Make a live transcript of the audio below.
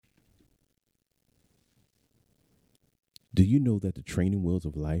Do you know that the training wheels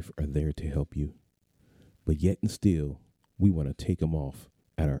of life are there to help you? But yet and still, we want to take them off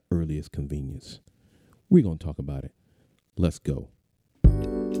at our earliest convenience. We're going to talk about it. Let's go.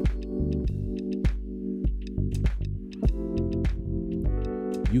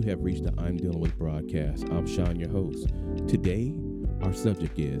 You have reached the I'm Dealing With broadcast. I'm Sean, your host. Today, our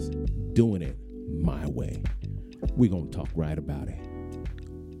subject is doing it my way. We're going to talk right about it.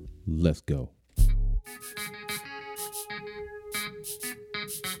 Let's go.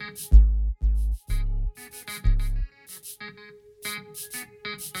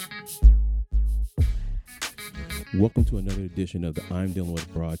 Welcome to another edition of the I'm Dealing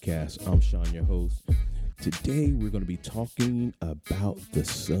With broadcast. I'm Sean, your host. Today, we're going to be talking about the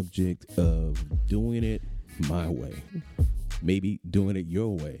subject of doing it my way. Maybe doing it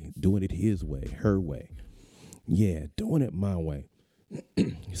your way, doing it his way, her way. Yeah, doing it my way.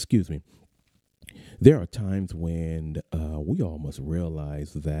 Excuse me. There are times when we all must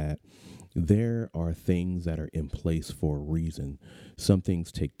realize that there are things that are in place for a reason. Some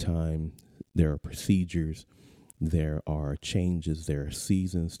things take time. There are procedures. There are changes. There are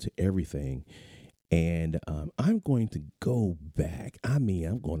seasons to everything. And I'm going to go back. I'm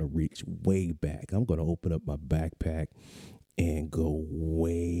going to reach way back. I'm going to open up my backpack and go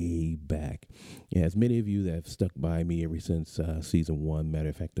way back. Yeah, as many of you that have stuck by me ever since season one, matter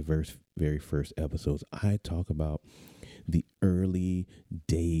of fact, the very first episodes, I talk about the early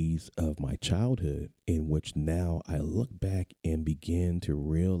days of my childhood, in which now I look back and begin to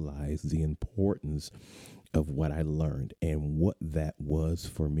realize the importance of what I learned and what that was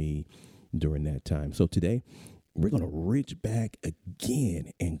for me during that time. So today, we're going to reach back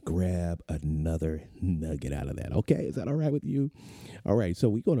again and grab another nugget out of that. Okay, is that all right with you? All right, so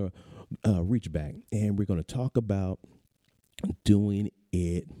we're going to reach back and we're going to talk about doing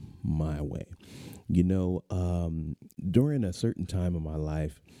it my way. You know, during a certain time of my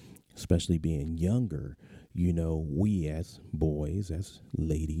life, especially being younger, you know, we as boys, as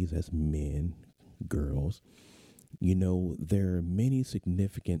ladies, as men, girls, you know, there are many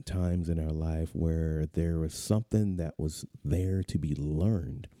significant times in our life where there was something that was there to be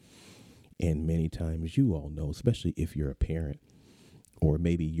learned. And many times you all know, especially if you're a parent or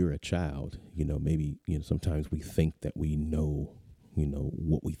maybe you're a child, you know, maybe, you know, sometimes we think that we know, you know,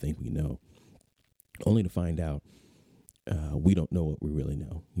 what we think we know, only to find out we don't know what we really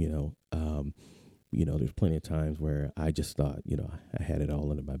know, you know. There's plenty of times where I just thought, you know, I had it all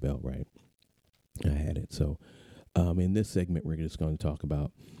under my belt, right? I had it. So in this segment, we're just going to talk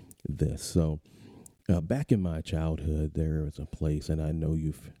about this. So back in my childhood, there was a place, and I know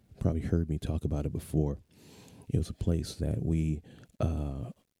you've probably heard me talk about it before. It was a place that we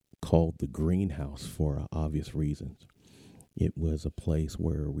called the greenhouse for obvious reasons. It was a place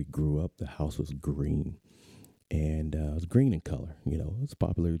where we grew up. The house was green, and it was green in color. You know, it was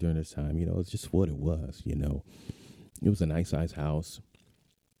popular during this time. You know, it's just what it was. You know, it was a nice sized house,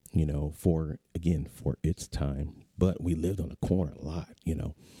 you know, for its time. But we lived on a corner a lot, you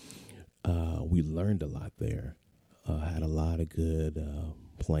know. We learned a lot there. Had a lot of good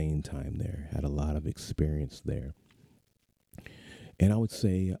playing time there. Had a lot of experience there. And I would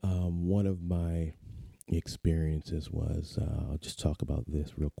say one of my experiences was, I'll just talk about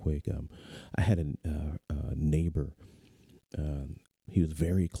this real quick. I had a neighbor. He was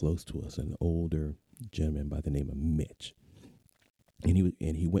very close to us, an older gentleman by the name of Mitch. And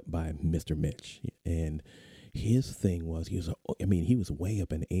he went by Mr. Mitch. And his thing was he was way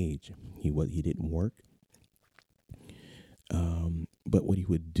up in age. He didn't work. But what he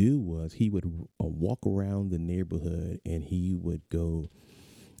would do was he would walk around the neighborhood and he would go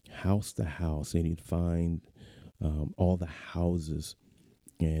house to house and he'd find all the houses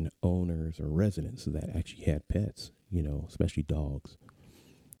and owners or residents that actually had pets, you know, especially dogs.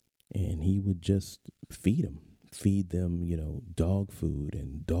 And he would just feed them, you know, dog food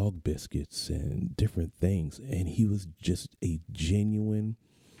and dog biscuits and different things. And he was just a genuine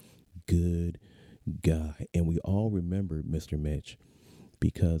good guy. And we all remembered Mr. Mitch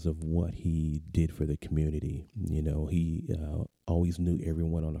because of what he did for the community. You know, he always knew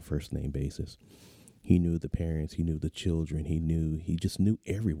everyone on a first name basis. He knew the parents, he knew the children, he just knew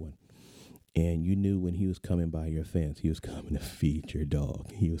everyone. And you knew when he was coming by your fence, he was coming to feed your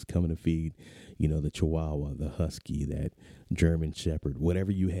dog. He was coming to feed, you know, the Chihuahua, the Husky, that German Shepherd,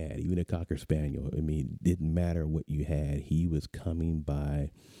 whatever you had, even a Cocker Spaniel. I mean, it didn't matter what you had. He was coming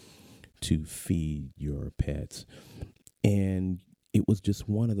by to feed your pets. And it was just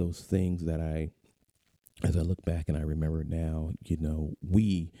one of those things that as I look back and I remember now, you know,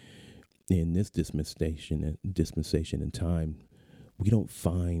 we in this dispensation in time, we don't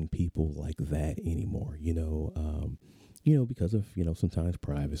find people like that anymore. You know, because of, sometimes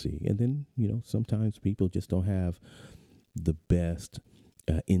privacy. And then, sometimes people just don't have the best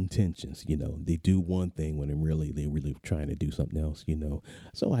intentions. They do one thing when they're really trying to do something else.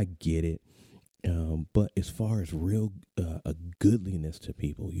 So I get it. But as far as real a goodliness to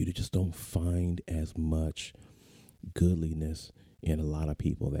people, you just don't find as much goodliness in a lot of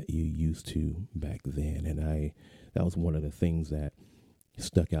people that you used to back then. And that was one of the things that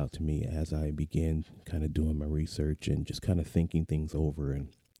stuck out to me as I began kind of doing my research and just kind of thinking things over and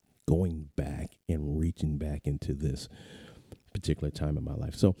going back and reaching back into this particular time in my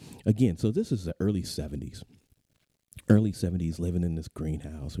life. So again, this is the early 70s. Early 70s, living in this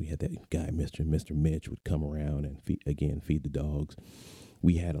greenhouse. We had that guy, Mr. Mitch, would come around and feed the dogs.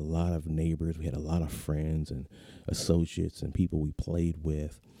 We had a lot of neighbors. We had a lot of friends and associates and people we played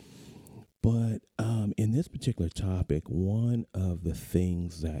with. But in this particular topic, one of the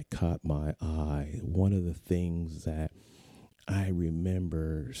things that caught my eye, one of the things that I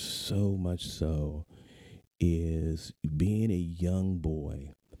remember so much so, is being a young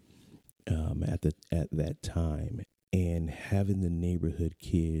boy at that time and having the neighborhood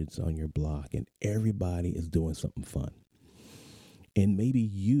kids on your block, and everybody is doing something fun. And maybe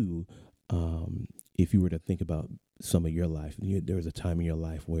you, if you were to think about some of your life, there was a time in your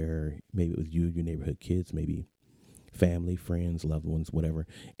life where maybe it was you, your neighborhood kids, maybe family, friends, loved ones, whatever.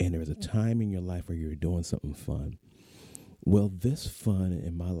 And there was a time in your life where you were doing something fun. Well, this fun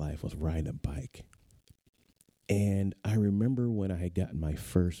in my life was riding a bike. And I remember when I had gotten my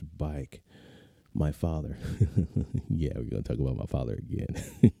first bike, my father, yeah, we're going to talk about my father again,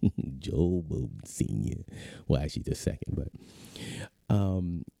 Joe Bowden Sr. Well, actually just second, but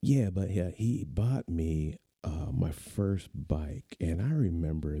he bought me my first bike, and I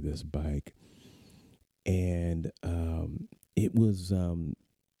remember this bike, and it was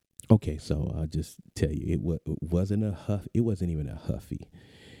okay. So I'll just tell you, it wasn't a Huff. It wasn't even a Huffy.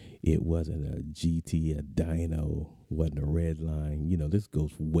 It wasn't a GT, a Dyno, wasn't a Redline. This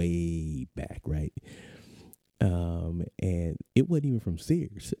goes way back, right? And it wasn't even from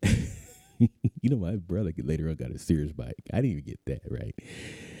Sears. My brother later on got a Sears bike. I didn't even get that, right?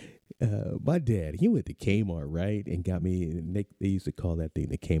 My dad, he went to Kmart, right, and got me. And they used to call that thing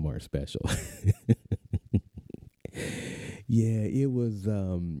the Kmart special. Yeah, it was.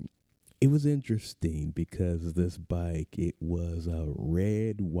 It was interesting because this bike, it was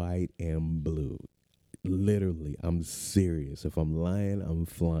red, white, and blue. Literally, I'm serious. If I'm lying, I'm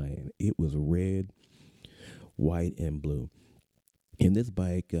flying. It was red, white, and blue. And this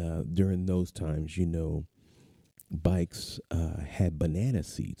bike, during those times, bikes had banana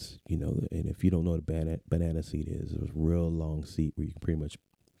seats, and if you don't know what a banana seat is, it was a real long seat where you could pretty much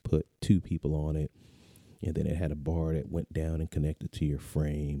put two people on it. And then it had a bar that went down and connected to your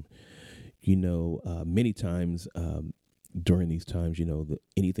frame. Many times during these times,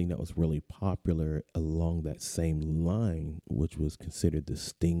 anything that was really popular along that same line, which was considered the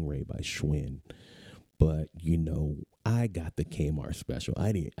Stingray by Schwinn. But, I got the Kmart special.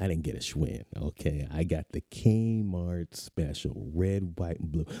 I didn't get a Schwinn, okay? I got the Kmart special, red, white,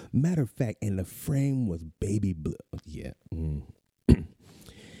 and blue. Matter of fact, and the frame was baby blue. Yeah.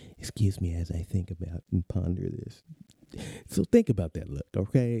 Excuse me as I think about and ponder this. So think about that look,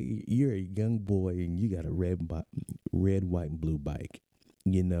 okay? You're a young boy and you got a red, white, and blue bike.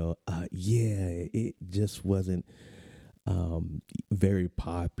 It just wasn't very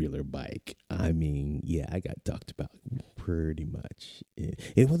popular bike. I mean, I got talked about pretty much.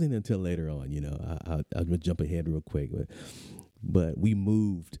 It wasn't until later on, I'll jump ahead real quick, but we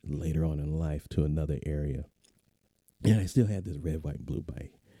moved later on in life to another area, and I still had this red, white, and blue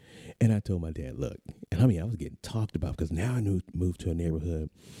bike. And I told my dad, look, and I was getting talked about because now I moved to a neighborhood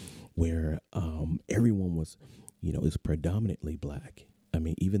where everyone was, is predominantly black. I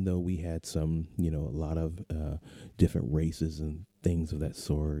mean, even though we had some, a lot of different races and things of that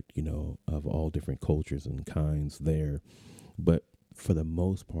sort, of all different cultures and kinds there. But for the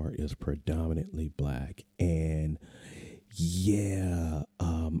most part, it was predominantly black. And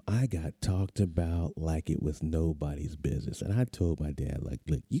I got talked about like it was nobody's business. And I told my dad, like,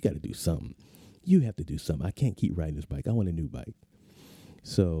 look, you got to do something. You have to do something. I can't keep riding this bike. I want a new bike.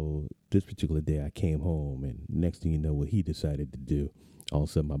 So this particular day I came home, and next thing you know, what he decided to do, all of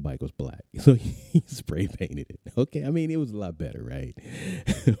a sudden my bike was black. So he spray painted it. Okay. I mean, it was a lot better, right?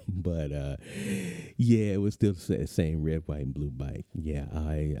 But, it was still the same red, white, and blue bike. Yeah.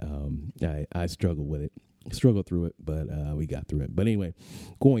 I struggled with it. Struggled through it, but we got through it. But anyway,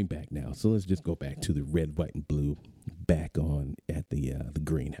 going back now. So let's just go back to the red, white, and blue back on at the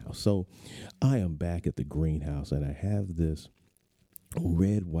greenhouse. So I am back at the greenhouse, and I have this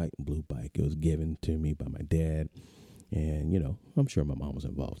red, white, and blue bike. It was given to me by my dad. And, I'm sure my mom was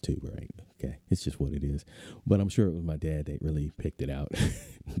involved too, right? Okay. It's just what it is. But I'm sure it was my dad that really picked it out.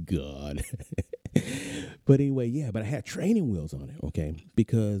 God. But anyway, yeah, but I had training wheels on it, okay?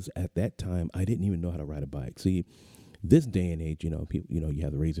 Because at that time, I didn't even know how to ride a bike. See, this day and age, people, you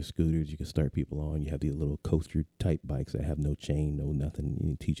have the Razor scooters you can start people on. You have these little coaster type bikes that have no chain, no nothing.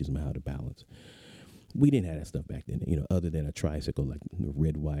 And it teaches them how to balance. We didn't have that stuff back then, other than a tricycle like the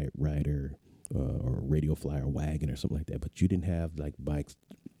Red White Rider or Radio Flyer wagon or something like that. But you didn't have like bikes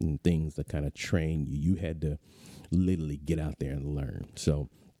and things that kind of train you. You had to literally get out there and learn. So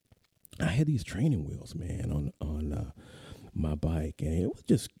I had these training wheels, man, on my bike, and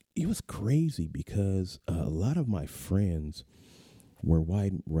it was crazy because a lot of my friends were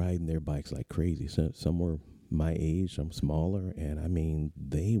riding their bikes like crazy. So some were my age, some smaller, and I mean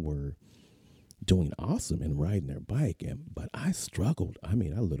they were doing awesome and riding their bike, but I struggled. I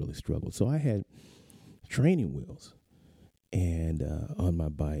mean, I literally struggled. So I had training wheels and on my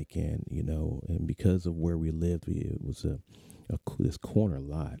bike, and and because of where we lived, it was this corner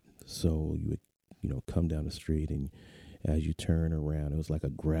lot. So you would come down the street, and as you turn around, it was like a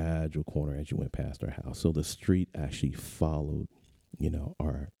gradual corner as you went past our house. So the street actually followed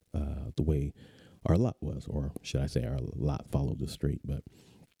our the way our lot was, or should I say our lot followed the street. But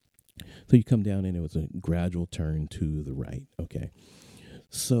so you come down, and it was a gradual turn to the right. Okay.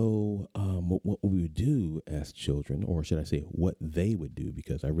 So what we would do as children, or should I say what they would do,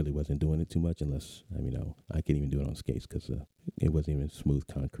 because I really wasn't doing it too much unless, I couldn't even do it on skates because it wasn't even smooth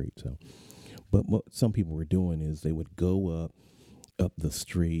concrete. So, but what some people were doing is they would go up the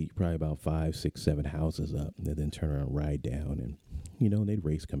street, probably about 5, 6, 7 houses up, and then turn around and ride down. And, they'd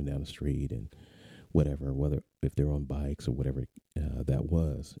race coming down the street and whatever, whether if they're on bikes or whatever that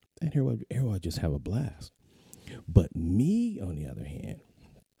was. And everyone would just have a blast. But me, on the other hand,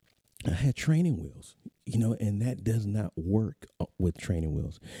 I had training wheels, and that does not work with training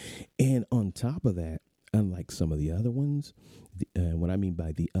wheels. And on top of that, unlike some of the other ones, what I mean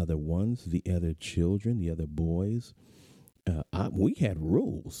by the other ones, the other children, the other boys, we had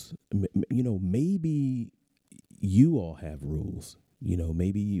rules. Maybe you all have rules.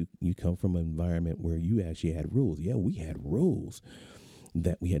 Maybe you come from an environment where you actually had rules. Yeah, we had rules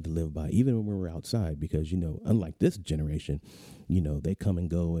that we had to live by, even when we were outside, because, unlike this generation, they come and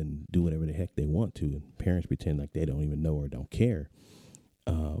go and do whatever the heck they want to. And parents pretend like they don't even know or don't care.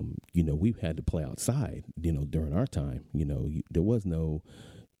 We had to play outside, during our time. There was no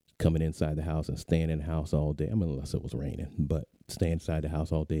coming inside the house and staying in the house all day. Unless it was raining, but stay inside the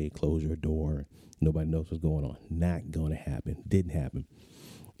house all day, close your door. Nobody knows what's going on. Not going to happen. Didn't happen.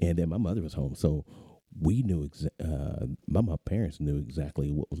 And then my mother was home. So we knew, my parents knew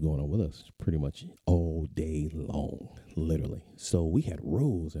exactly what was going on with us pretty much all day long, literally. So we had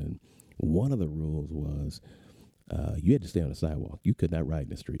rules. And one of the rules was you had to stay on the sidewalk. You could not ride in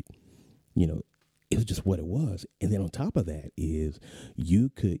the street. It was just what it was. And then on top of that is you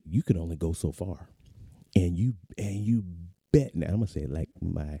could only go so far. And you bet, now I'm going to say it like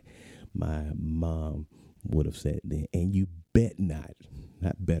my mom would have said then, and you bet not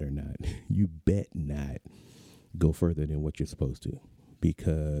better not, you bet not go further than what you're supposed to,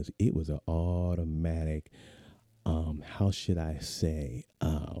 because it was an automatic, how should I say,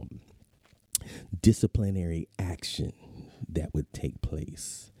 disciplinary action that would take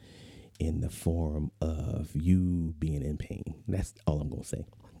place in the form of you being in pain. That's all I'm going to say.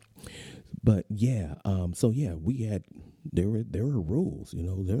 But yeah, we had, there were rules,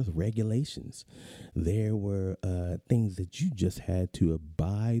 there was regulations. There were things that you just had to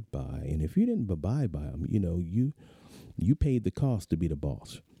abide by. And if you didn't abide by them, you paid the cost to be the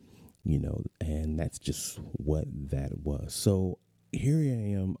boss, and that's just what that was. So here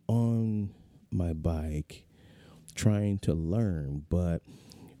I am on my bike trying to learn, but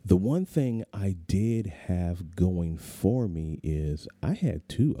the one thing I did have going for me is I had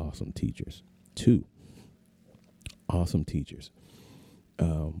two awesome teachers. And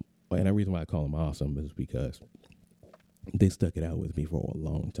the reason why I call them awesome is because they stuck it out with me for a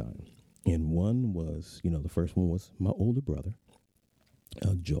long time. And one was, the first one was my older brother,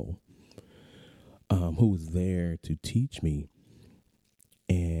 Joel, who was there to teach me.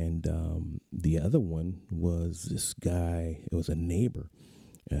 And the other one was this guy, it was a neighbor.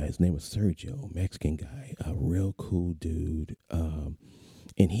 His name was Sergio, Mexican guy, a real cool dude. And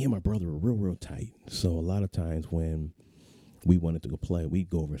he and my brother were real tight. So a lot of times when we wanted to go play, we'd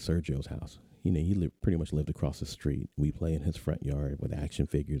go over to Sergio's house. He pretty much lived across the street. We play in his front yard with action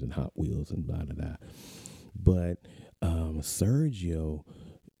figures and Hot Wheels and blah, blah, blah. But Sergio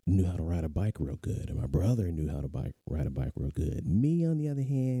knew how to ride a bike real good. And my brother knew how to ride a bike real good. Me, on the other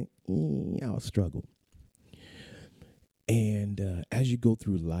hand, I struggled. And as you go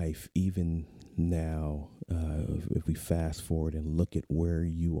through life, even now, if we fast forward and look at where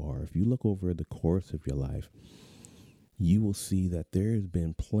you are, if you look over the course of your life, you will see that there has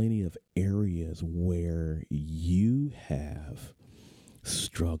been plenty of areas where you have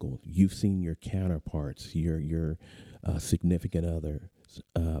struggled. You've seen your counterparts, your significant others,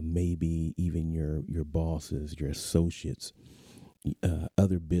 maybe even your bosses, your associates,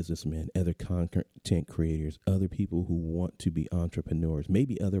 other businessmen, other content creators, other people who want to be entrepreneurs,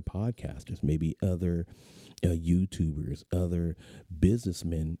 maybe other podcasters, maybe other YouTubers, other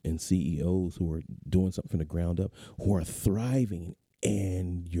businessmen and CEOs who are doing something from the ground up, who are thriving,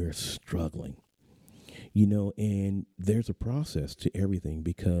 and you're struggling. And there's a process to everything,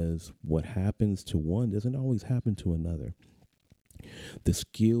 because what happens to one doesn't always happen to another. The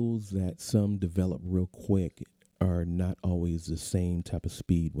skills that some develop real quick are not always the same type of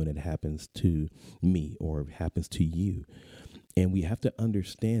speed when it happens to me or happens to you. And we have to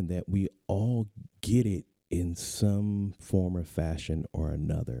understand that we all get it in some form or fashion or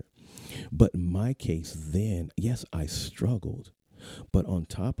another. But in my case, then, yes, I struggled. But on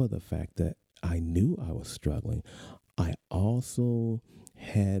top of the fact that I knew I was struggling, I also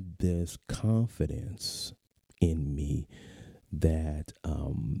had this confidence in me that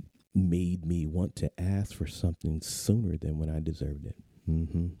made me want to ask for something sooner than when I deserved it.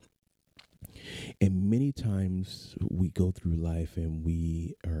 And many times we go through life and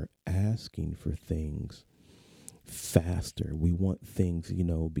we are asking for things faster. We want things,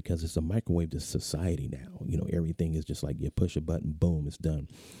 because it's a microwave society now. Everything is just like you push a button, boom, it's done.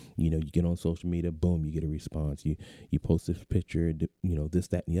 You get on social media, boom, you get a response. You post this picture, this,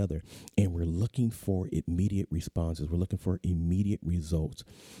 that, and the other. And we're looking for immediate responses. We're looking for immediate results.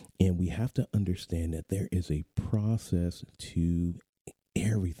 And we have to understand that there is a process to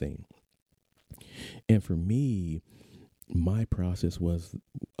everything. And for me, my process was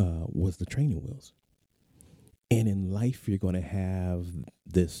the training wheels. And in life, you're going to have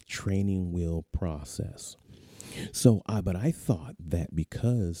this training wheel process. But I thought that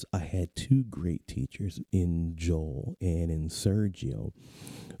because I had two great teachers in Joel and in Sergio,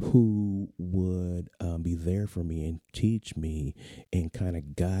 who would be there for me and teach me and kind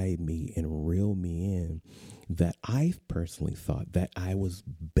of guide me and reel me in, that I personally thought that I was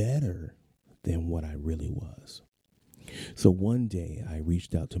better than what I really was. So one day I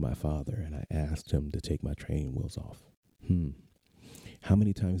reached out to my father and I asked him to take my training wheels off. How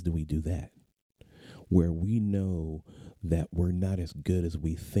many times do we do that? Where we know that we're not as good as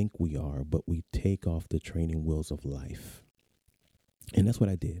we think we are, but we take off the training wheels of life. And that's what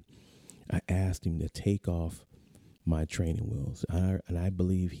I did. I asked him to take off my training wheels. And I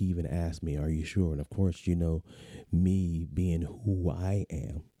believe he even asked me, "Are you sure?" And of course, me being who I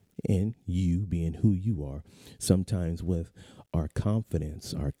am, and you being who you are, sometimes with our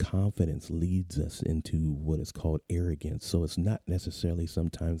confidence leads us into what is called arrogance. So it's not necessarily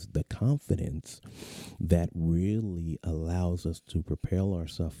sometimes the confidence that really allows us to propel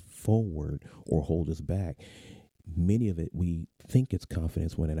ourselves forward or hold us back. Many of it, we think it's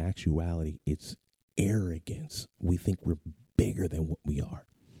confidence when in actuality, it's arrogance. We think we're bigger than what we are.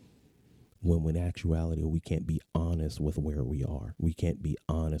 When in actuality, we can't be honest with where we are. We can't be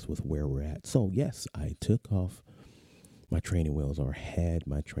honest with where we're at. So yes, I took off my training wheels, or had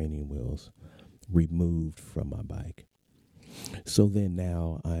my training wheels removed from my bike. So then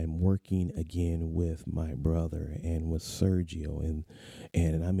now I'm working again with my brother and with Sergio.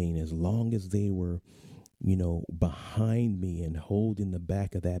 And I mean, as long as they were, behind me and holding the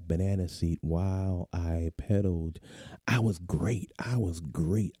back of that banana seat while I pedaled, I was great.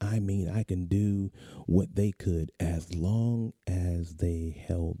 I mean, I can do what they could as long as they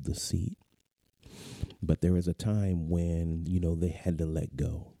held the seat. But there was a time when, they had to let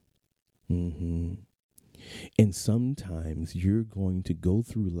go. And sometimes you're going to go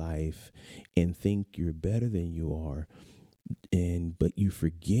through life and think you're better than you are. But you're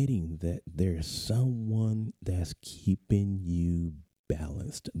forgetting that there's someone that's keeping you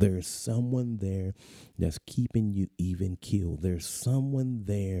balanced. There's someone there that's keeping you even keeled. There's someone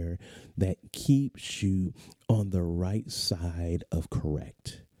there that keeps you on the right side of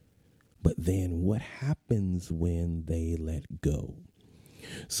correct. But then what happens when they let go?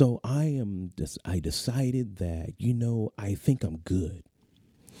 So I decided that, I think I'm good.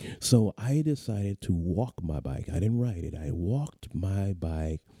 So I decided to walk my bike. I didn't ride it. I walked my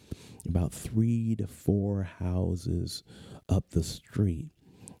bike about 3 to 4 houses up the street,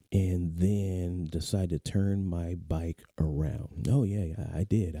 and then decided to turn my bike around. Oh yeah, I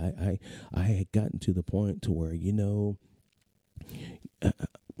did. I had gotten to the point to where,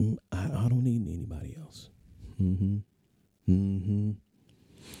 I don't need anybody else.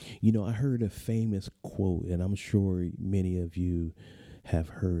 I heard a famous quote, and I'm sure many of you have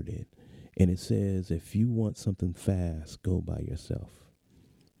heard it. And it says, if you want something fast, go by yourself.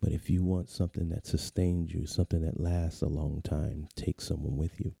 But if you want something that sustains you, something that lasts a long time, take someone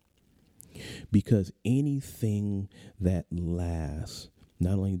with you. Because anything that lasts,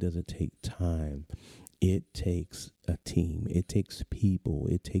 not only does it take time, it takes a team, it takes people,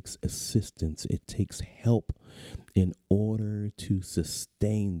 it takes assistance, it takes help in order to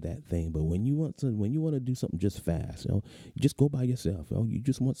sustain that thing. But when you want to do something just fast, you just go by yourself. You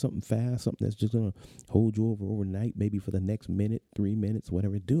just want something fast, something that's just gonna hold you overnight, maybe for the next minute, 3 minutes,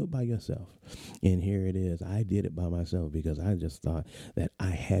 whatever. Do it by yourself. And here it is. I did it by myself because I just thought that I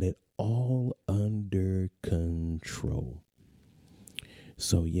had it all under control.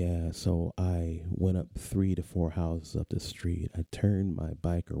 So I went up 3 to 4 houses up the street. I turned my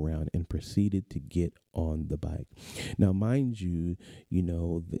bike around and proceeded to get on the bike. Now, mind you,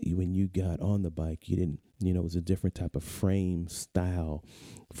 when you got on the bike, you didn't, it was a different type of frame style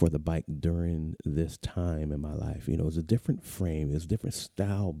for the bike during this time in my life. It was a different frame. It was a different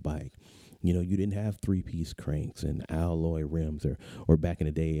style bike. You didn't have 3-piece cranks and alloy rims or back in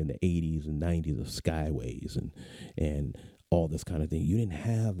the day in the 80s and 90s of Skyways and all this kind of thing. You didn't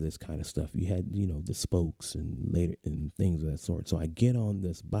have this kind of stuff. You had, the spokes and things of that sort. So I get on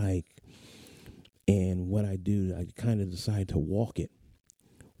this bike, and what I do, I kind of decide to walk it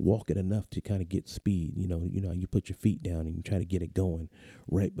enough to kind of get speed. You put your feet down and you try to get it going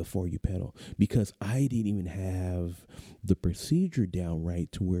right before you pedal, because I didn't even have the procedure down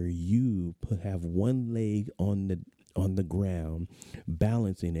right to where you have one leg on the ground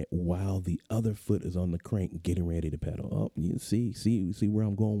balancing it while the other foot is on the crank getting ready to pedal. Oh, you see where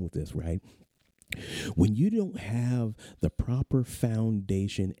I'm going with this, right? When you don't have the proper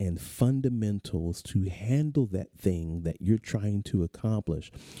foundation and fundamentals to handle that thing that you're trying to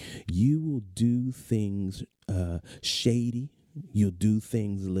accomplish, you will do things shady. You'll do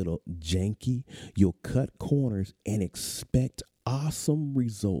things a little janky. You'll cut corners and expect awesome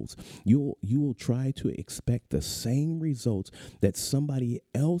results. You will try to expect the same results that somebody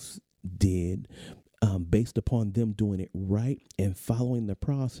else did, based upon them doing it right and following the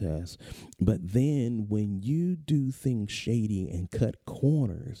process. But then when you do things shady and cut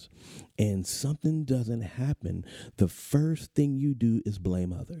corners and something doesn't happen, the first thing you do is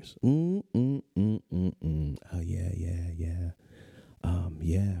blame others. Oh,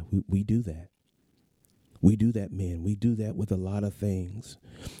 yeah. We do that. We do that, men. We do that with a lot of things.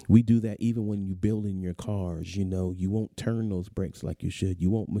 We do that even when you build in your cars. You won't turn those brakes like you should. You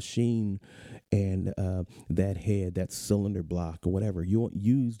won't machine and that head, that cylinder block or whatever. You won't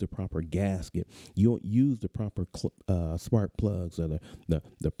use the proper gasket. You won't use the proper spark plugs or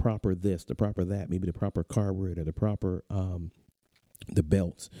the proper this, the proper that, maybe the proper carburetor, the proper the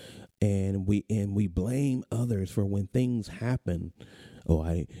belts. And we blame others for when things happen.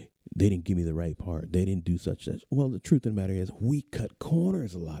 They didn't give me the right part. They didn't do such. Well, the truth of the matter is we cut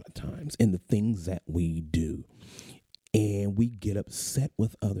corners a lot of times in the things that we do. And we get upset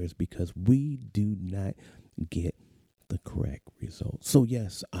with others because we do not get the correct result. So,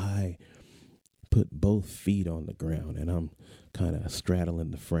 yes, I put both feet on the ground and I'm kind of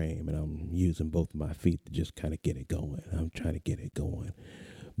straddling the frame and I'm using both of my feet to just kind of get it going. I'm trying to get it going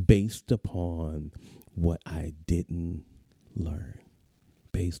based upon what I didn't learn,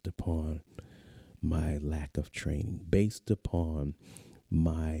 based upon my lack of training, based upon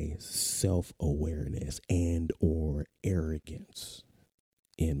my self-awareness and or arrogance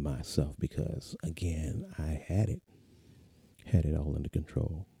in myself, because again, I had it all under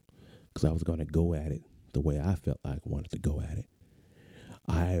control because I was going to go at it the way I felt like I wanted to go at it.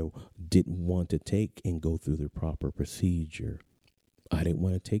 I didn't want to take and go through the proper procedure. I didn't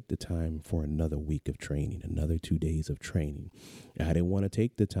want to take the time for another week of training, another 2 days of training. I didn't want to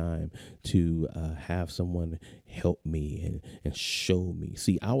take the time to have someone help me and show me.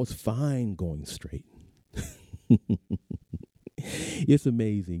 See, I was fine going straight. It's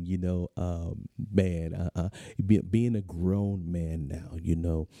amazing, being a grown man now,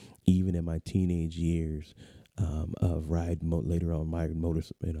 even in my teenage years of later on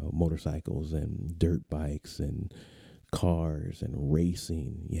motorcycles and dirt bikes and cars and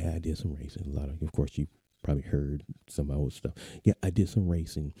racing. Yeah, I did some racing. Of course, you probably heard some of my old stuff. Yeah, I did some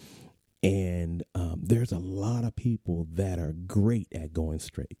racing. And there's a lot of people that are great at going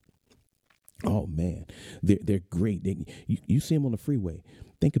straight. Oh, man, they're great. You see them on the freeway.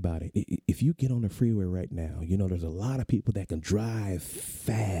 Think about it. If you get on the freeway right now, there's a lot of people that can drive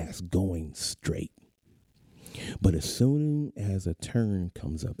fast going straight. But as soon as a turn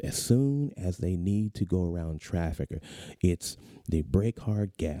comes up, as soon as they need to go around traffic, it's they brake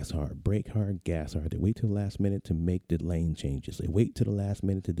hard, gas hard, brake hard, gas hard. They wait till the last minute to make the lane changes. They wait till the last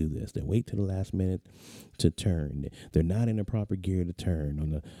minute to do this. They wait till the last minute to turn. They're not in the proper gear to turn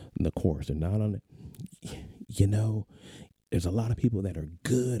on the course. They're not on the, there's a lot of people that are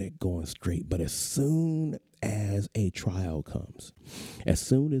good at going straight, but as soon as a trial comes, as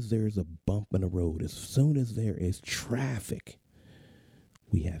soon as there's a bump in the road, as soon as there is traffic,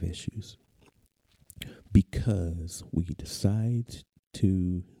 we have issues because we decide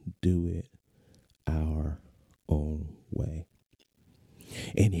to do it our own way.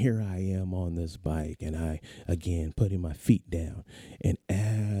 And here I am on this bike, and I, again, putting my feet down. And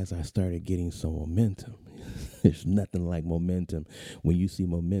as I started getting some momentum, there's nothing like momentum. When you see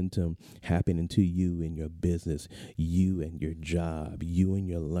momentum happening to you in your business, you and your job, you and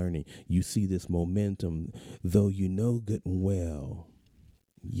your learning, you see this momentum, though you know good and well,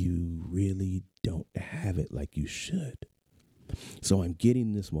 you really don't have it like you should. So I'm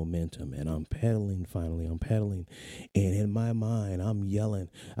getting this momentum and I'm pedaling, finally, I'm pedaling. And in my mind, I'm yelling.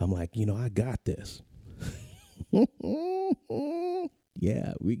 I'm like, I got this.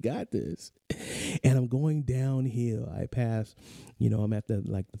 Yeah, we got this. And I'm going downhill. I pass, I'm at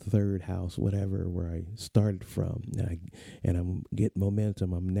the third house, whatever, where I started from. And I'm getting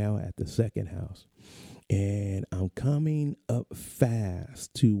momentum. I'm now at the second house. And I'm coming up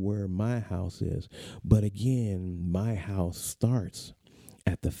fast to where my house is. But again, my house starts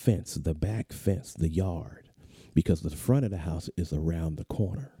at the fence, the back fence, the yard, because the front of the house is around the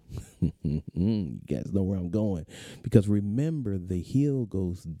corner. You guys know where I'm going. Because remember, the hill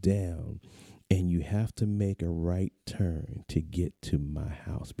goes down and you have to make a right turn to get to my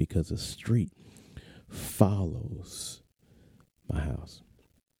house because the street follows my house.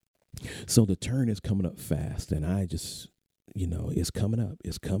 So the turn is coming up fast, and I just, it's coming up,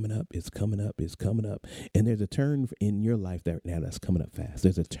 it's coming up, it's coming up, it's coming up. And there's a turn in your life that's coming up fast.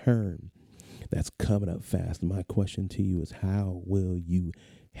 There's a turn that's coming up fast. My question to you is, how will you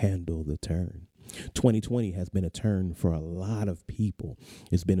handle the turn? 2020 has been a turn for a lot of people.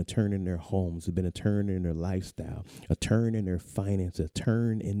 It's been a turn in their homes. It's been a turn in their lifestyle, a turn in their finance, a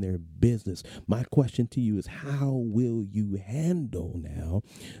turn in their business. My question to you is, how will you handle now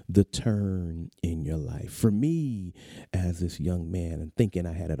the turn in your life? For me, as this young man and thinking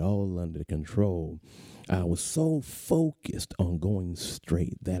I had it all under control, I was so focused on going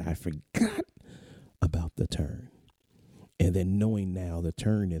straight that I forgot about the turn. And then knowing now the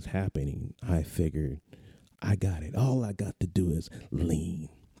turn is happening, I figured I got it. All I got to do is lean.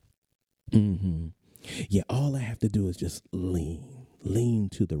 Yeah, all I have to do is just lean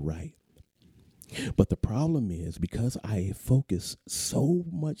to the right. But the problem is, because I focus so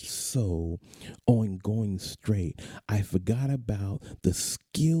much so on going straight, I forgot about the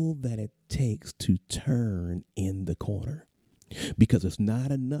skill that it takes to turn in the corner. Because it's not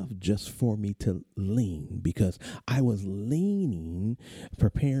enough just for me to lean, because I was leaning,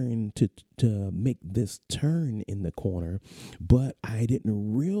 preparing to make this turn in the corner, but I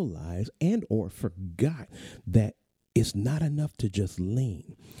didn't realize and or forgot that it's not enough to just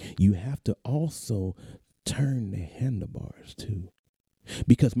lean. You have to also turn the handlebars too,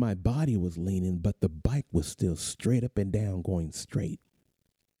 because my body was leaning, but the bike was still straight up and down going straight.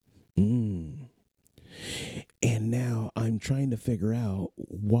 And now I'm trying to figure out,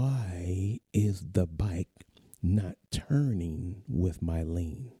 why is the bike not turning with my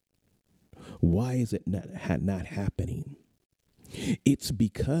lean? Why is it not happening? It's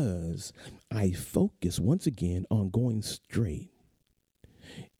because I focus once again on going straight,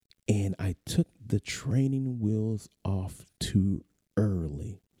 and I took the training wheels off too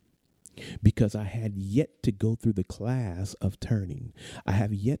early. Because I had yet to go through the class of turning. I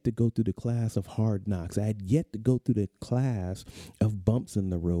have yet to go through the class of hard knocks. I had yet to go through the class of bumps in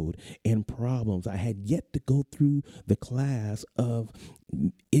the road and problems. I had yet to go through the class of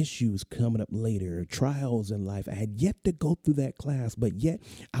issues coming up later, trials in life. I had yet to go through that class, but yet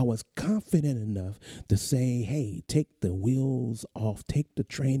I was confident enough to say, hey, take the wheels off, take the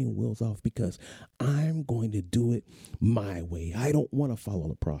training wheels off, because I'm going to do it my way. I don't want to follow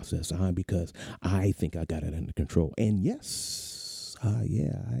the process because I think I got it under control. And yes,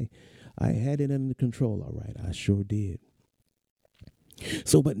 I had it under control. All right. I sure did.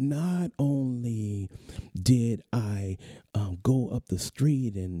 So, but not only did I go up the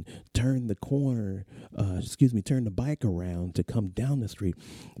street and turn the turn the bike around to come down the street,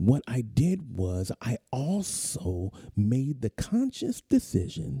 what I did was I also made the conscious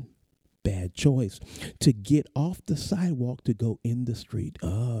decision bad choice to get off the sidewalk to go in the street.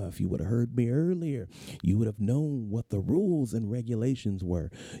 If you would have heard me earlier, you would have known what the rules and regulations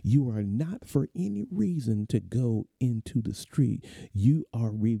were. You are not for any reason to go into the street. You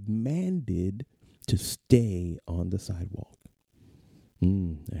are remanded to stay on the sidewalk.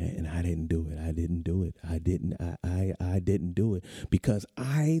 And I didn't do it. I didn't do it. I didn't do it because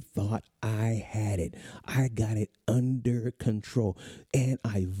I thought I had it. I got it under control, and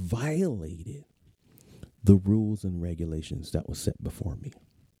I violated the rules and regulations that was set before me.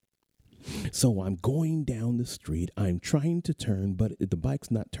 So I'm going down the street. I'm trying to turn, but the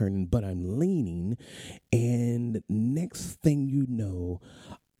bike's not turning, but I'm leaning. And next thing you know,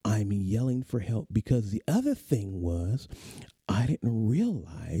 I'm yelling for help because the other thing was I didn't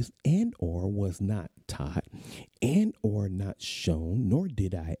realize and or was not taught and or not shown, nor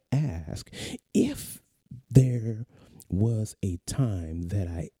did I ask if there was a time that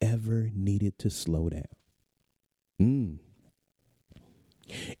I ever needed to slow down.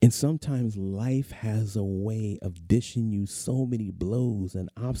 And sometimes life has a way of dishing you so many blows and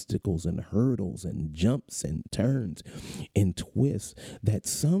obstacles and hurdles and jumps and turns and twists that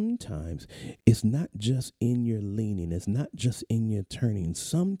sometimes it's not just in your leaning, it's not just in your turning.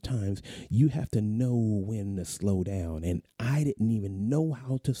 Sometimes you have to know when to slow down. And I didn't even know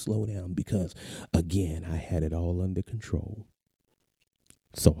how to slow down because, again, I had it all under control.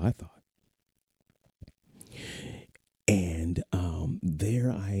 So I thought. And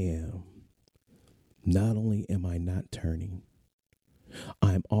there I am. Not only am I not turning,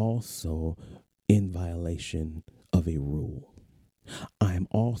 I'm also in violation of a rule. I'm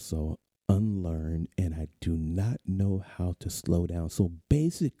also unlearned and I do not know how to slow down. So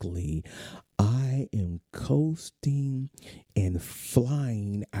basically, I am coasting and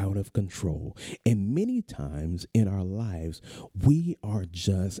flying out of control. And many times in our lives, we are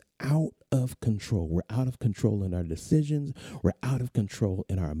just out of control. We're out of control in our decisions. We're out of control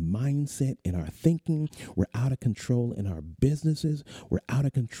in our mindset, in our thinking. We're out of control in our businesses. We're out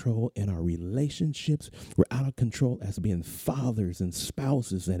of control in our relationships. We're out of control as being fathers and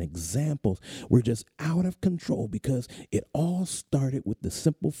spouses and examples. We're just out of control because it all started with the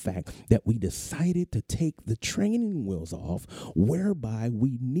simple fact that we decided to take the training wheels off, whereby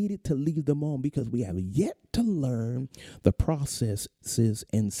we needed to leave them on because we have yet to learn the processes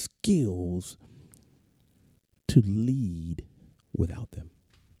and skills to lead without them.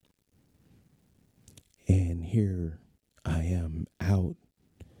 And here I am out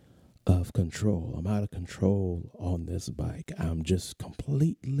of control. I'm out of control on this bike. I'm just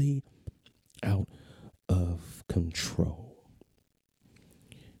completely out of control.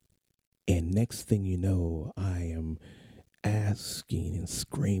 And next thing you know, I am asking and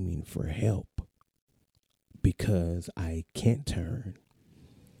screaming for help because I can't turn.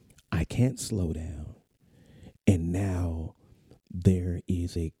 I can't slow down. And now there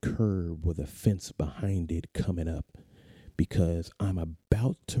is a curb with a fence behind it coming up because I'm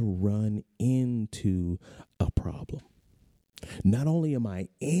about to run into a problem. Not only am I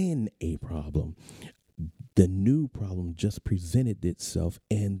in a problem, the new problem just presented itself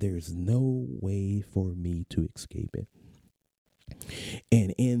and there's no way for me to escape it.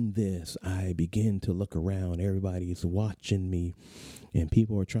 And in this, I begin to look around. Everybody is watching me and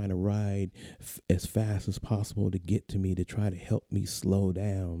people are trying to ride as fast as possible to get to me to try to help me slow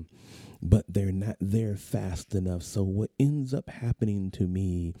down. But they're not there fast enough. So what ends up happening to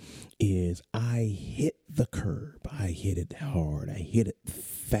me is I hit the curb. I hit it hard. I hit it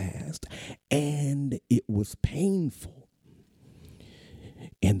fast. And it was painful.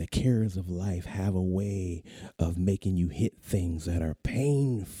 And the cares of life have a way of making you hit things that are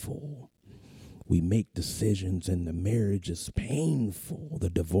painful. We make decisions and the marriage is painful. The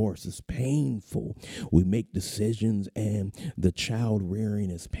divorce is painful. We make decisions and the child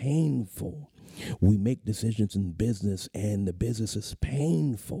rearing is painful. We make decisions in business and the business is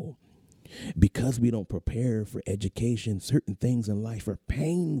painful. Because we don't prepare for education, certain things in life are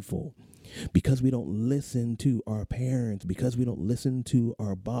painful. Because we don't listen to our parents, because we don't listen to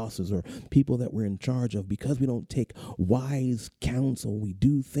our bosses or people that we're in charge of, because we don't take wise counsel, we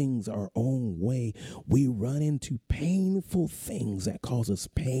do things our own way, we run into painful things that cause us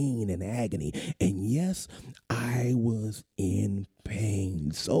pain and agony. And yes, I was in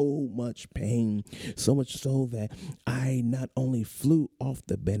pain, so much pain, so much so that I not only flew off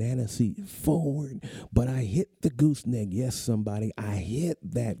the banana seat forward, but I hit the gooseneck. Yes, somebody, I hit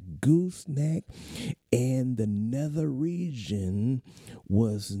that gooseneck, and the nether region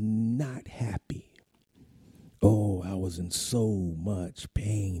was not happy. Oh, I was in so much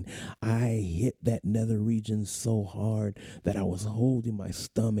pain. I hit that nether region so hard that I was holding my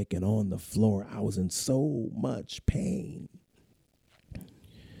stomach and on the floor. I was in so much pain.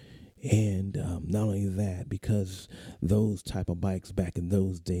 And not only that, because those type of bikes back in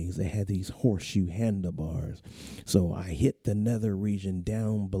those days, they had these horseshoe handlebars. So I hit the nether region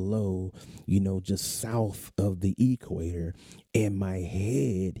down below, just south of the equator, and my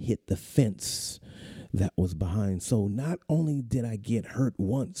head hit the fence that was behind. So not only did I get hurt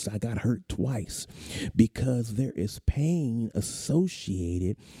once, I got hurt twice, because there is pain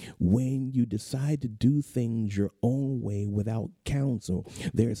associated when you decide to do things your own way without counsel.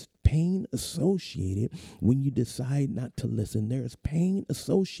 There's pain associated when you decide not to listen. There's pain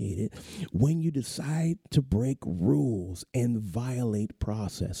associated when you decide to break rules and violate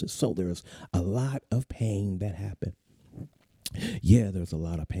processes. So there's a lot of pain that happened. Yeah, there's a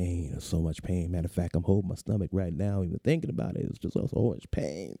lot of pain. There's so much pain. Matter of fact, I'm holding my stomach right now, even thinking about it. It's just so much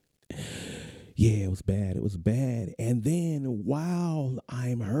pain. Yeah, it was bad. It was bad. And then while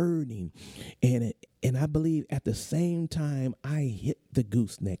I'm hurting, and I believe at the same time I hit the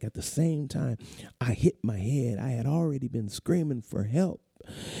gooseneck, at the same time I hit my head, I had already been screaming for help.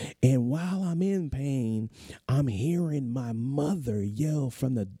 And while I'm in pain, I'm hearing my mother yell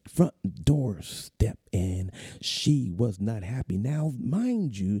from the front doorstep, and she was not happy. Now,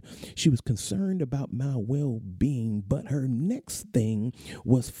 mind you, she was concerned about my well-being, but her next thing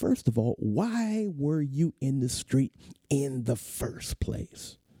was, first of all, why were you in the street in the first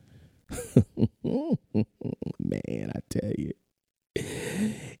place? Man, I tell you.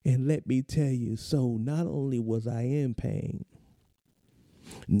 And let me tell you, so not only was I in pain,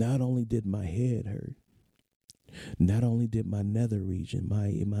 not only did my head hurt, not only did my nether region,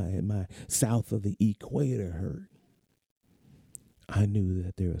 my south of the equator hurt, I knew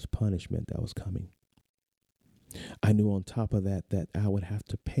that there was punishment that was coming. I knew on top of that I would have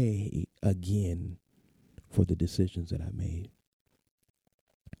to pay again for the decisions that I made.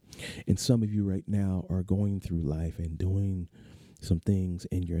 And some of you right now are going through life and doing some things,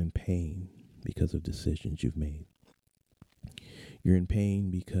 and you're in pain because of decisions you've made. You're in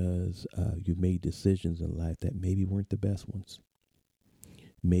pain because you've made decisions in life that maybe weren't the best ones.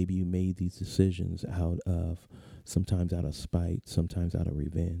 Maybe you made these decisions sometimes out of spite, sometimes out of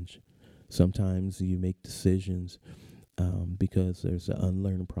revenge. Sometimes you make decisions because there's an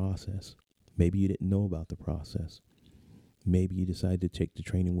unlearned process. Maybe you didn't know about the process. Maybe you decided to take the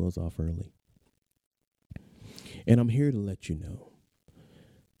training wheels off early. And I'm here to let you know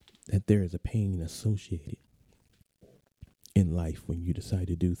that there is a pain associated in life when you decide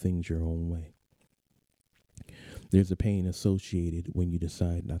to do things your own way. There's a pain associated when you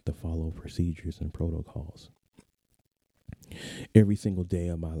decide not to follow procedures and protocols. Every single day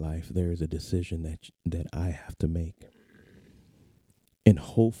of my life, there is a decision that I have to make. And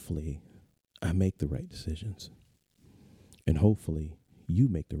hopefully, I make the right decisions. And hopefully, you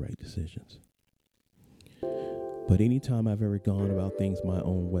make the right decisions. But anytime I've ever gone about things my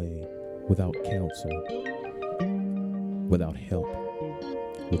own way, without counsel, without help,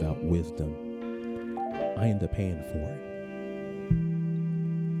 without wisdom, I end up paying for it.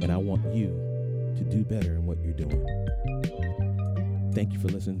 And I want you to do better in what you're doing. Thank you for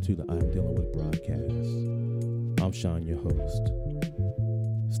listening to the I'm Dealing With broadcast. I'm Sean, your host.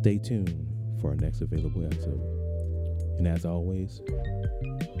 Stay tuned for our next available episode. And as always,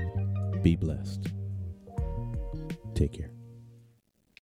 be blessed. Take care.